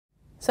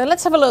So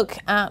let's have a look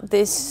at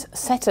this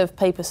set of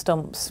paper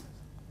stumps.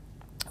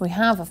 We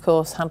have, of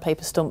course, had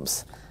paper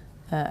stumps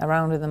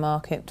around in the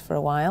market for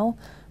a while,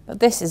 but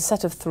this is a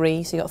set of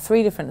 3, so you've got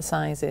 3 different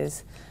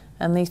sizes,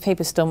 and these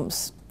paper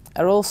stumps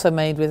are also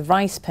made with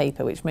rice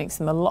paper, which makes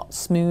them a lot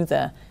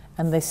smoother,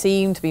 and they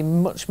seem to be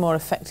much more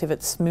effective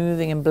at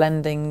smoothing and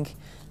blending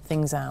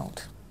things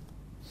out.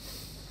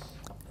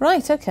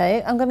 Right,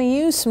 okay, I'm going to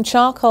use some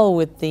charcoal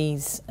with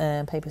these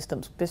paper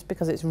stumps just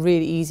because it's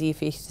really easy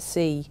for you to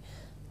see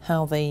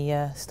how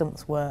the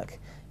stumps work.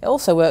 It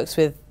also works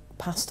with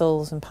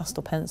pastels and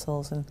pastel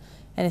pencils and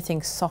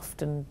anything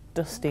soft and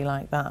dusty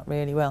like that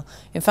really well.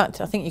 In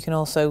fact, I think you can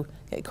also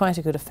get quite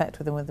a good effect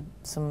with them with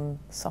some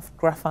soft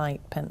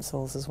graphite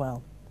pencils as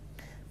well.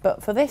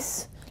 But for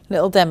this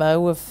little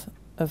demo of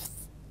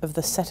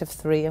the set of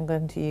 3, I'm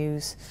going to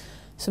use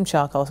some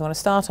charcoal. So I'm going to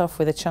start off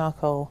with a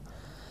charcoal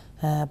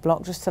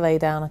block just to lay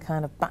down a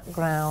kind of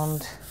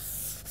background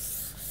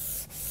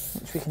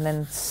which we can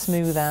then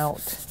smooth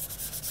out.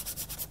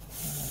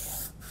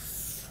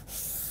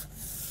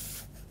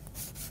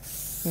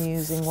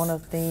 Using one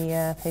of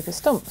the paper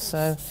stumps.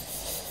 So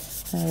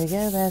there we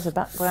go, there's a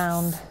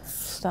background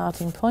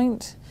starting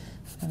point,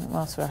 and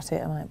whilst we're at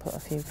it I might put a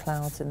few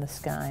clouds in the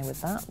sky with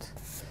that.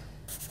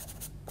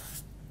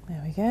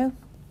 There we go,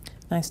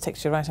 nice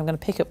texture. Right, I'm going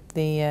to pick up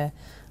the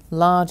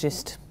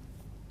largest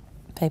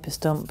paper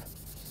stump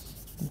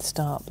and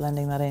start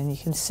blending that in. You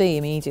can see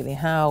immediately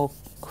how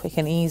quick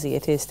and easy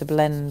it is to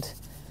blend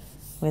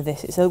with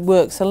this. It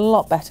works a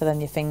lot better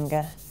than your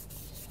finger.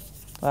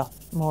 Well,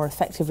 more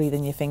effectively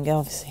than your finger,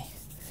 obviously.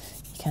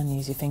 You can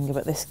use your finger,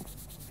 but this,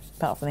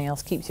 apart from anything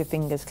else, keeps your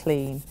fingers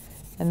clean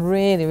and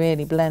really,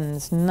 really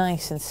blends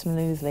nice and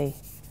smoothly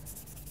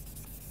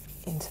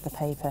into the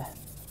paper.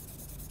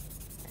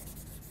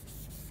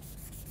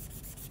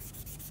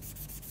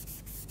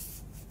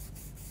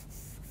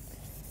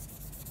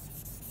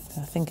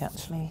 So I think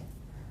actually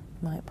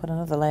I might put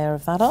another layer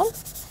of that on.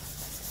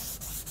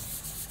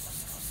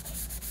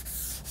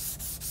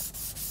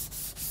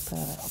 Put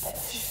a little bit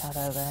of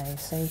shadow there, you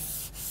see.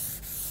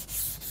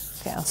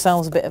 Get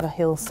ourselves a bit of a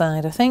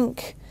hillside, I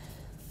think.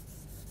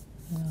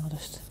 And I'll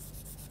just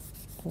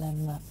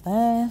blend that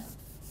there.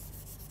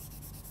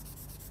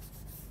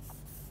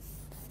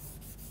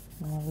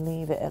 And I'll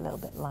leave it a little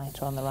bit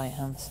lighter on the right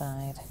hand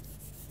side.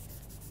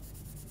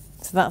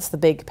 So that's the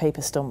big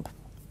paper stump.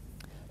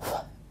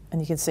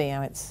 And you can see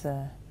how it's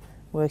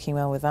working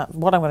well with that.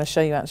 What I'm going to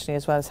show you actually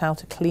as well is how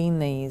to clean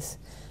these.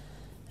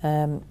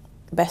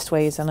 Best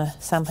way is on a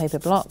sandpaper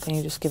block, and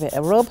you just give it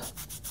a rub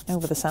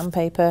over the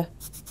sandpaper.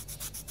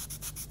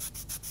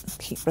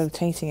 Keep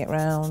rotating it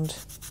round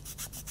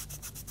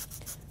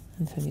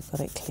until you've got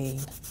it clean.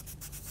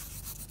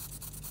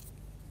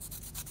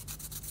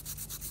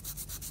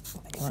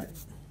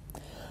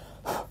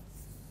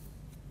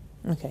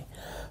 Okay.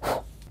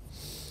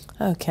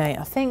 Okay,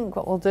 I think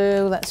what we'll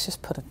do, let's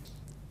just put a,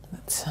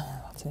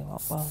 I'll tell you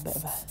what, well, a bit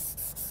of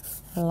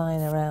a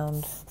line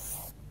around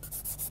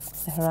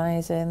the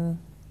horizon.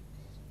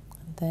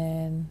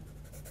 Then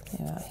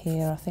about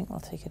here, I think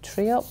I'll take a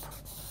tree up.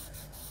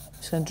 I'm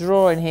just going to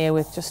draw in here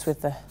with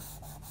the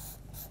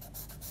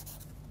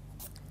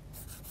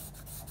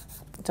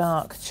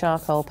dark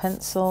charcoal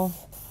pencil.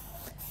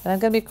 And I'm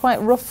going to be quite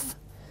rough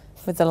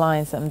with the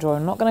lines that I'm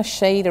drawing. I'm not going to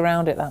shade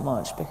around it that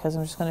much because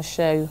I'm just going to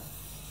show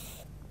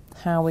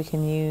how we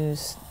can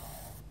use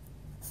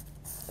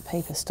the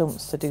paper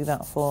stumps to do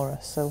that for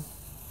us. So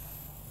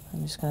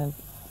I'm just going to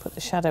put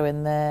the shadow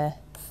in there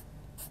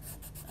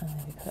and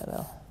maybe put a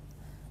little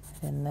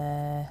in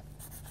there,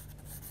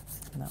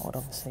 and that would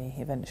obviously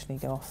eventually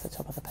go off the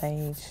top of the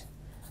page,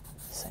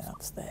 so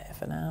that's there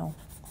for now.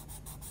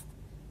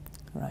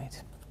 Right,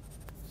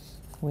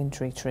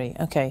 wintry tree.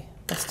 Okay,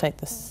 let's take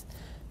this,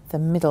 the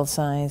middle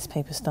size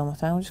paper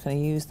stump now. I'm just going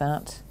to use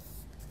that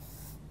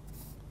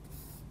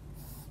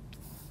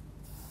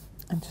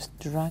and just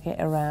drag it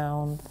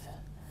around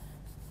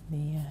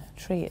the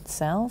tree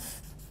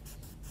itself,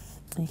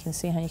 and you can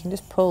see how you can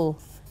just pull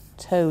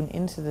tone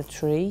into the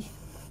tree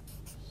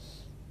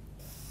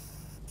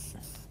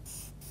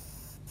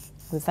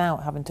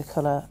without having to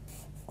colour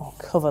or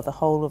cover the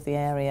whole of the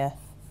area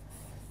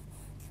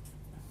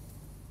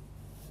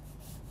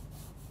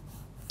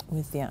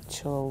with the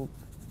actual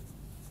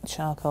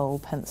charcoal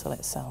pencil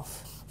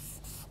itself.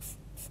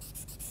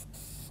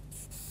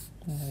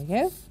 There we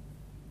go.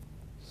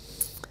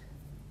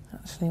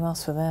 Actually,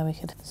 whilst we're there, we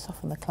could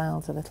soften the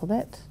clouds a little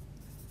bit.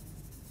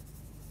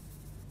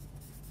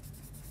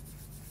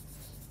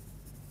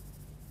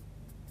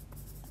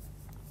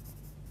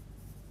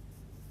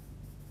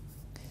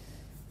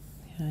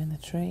 Behind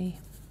the tree.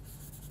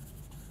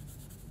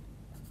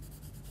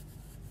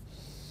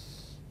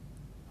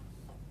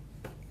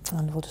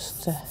 And we'll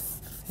just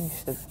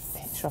finish the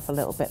picture off a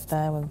little bit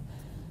there. We'll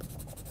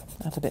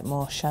add a bit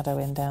more shadow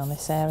in down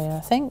this area, I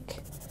think.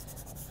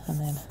 And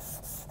then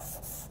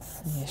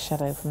maybe a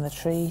shadow from the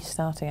tree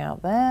starting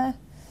out there.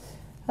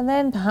 And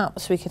then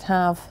perhaps we could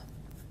have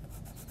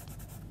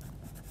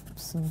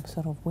some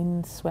sort of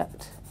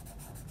wind-swept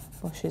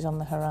bushes on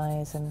the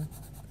horizon.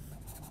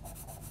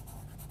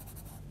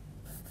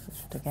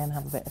 soft again,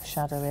 have a bit of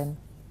shadow in,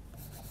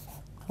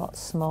 a lot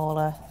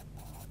smaller.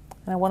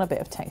 And I want a bit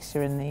of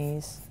texture in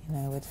these, you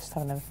know, we're just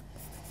having a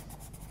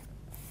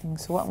thing.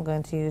 So what I'm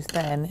going to use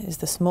then is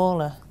the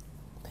smaller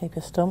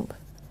paper stump,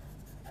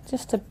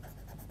 just to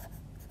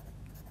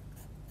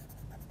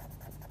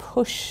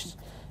push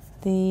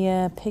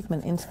the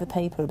pigment into the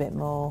paper a bit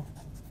more.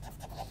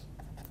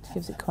 It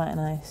gives it quite a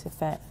nice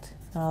effect,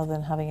 rather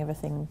than having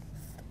everything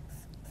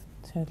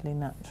totally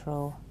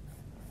natural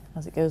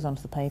as it goes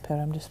onto the paper.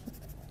 I'm just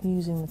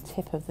using the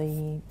tip of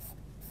the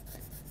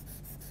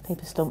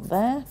paper stump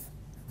there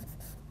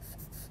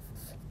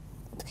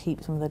to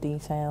keep some of the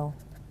detail,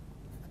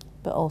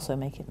 but also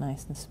make it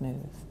nice and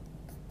smooth.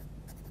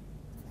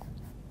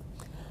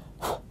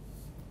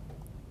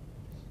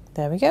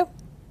 There we go.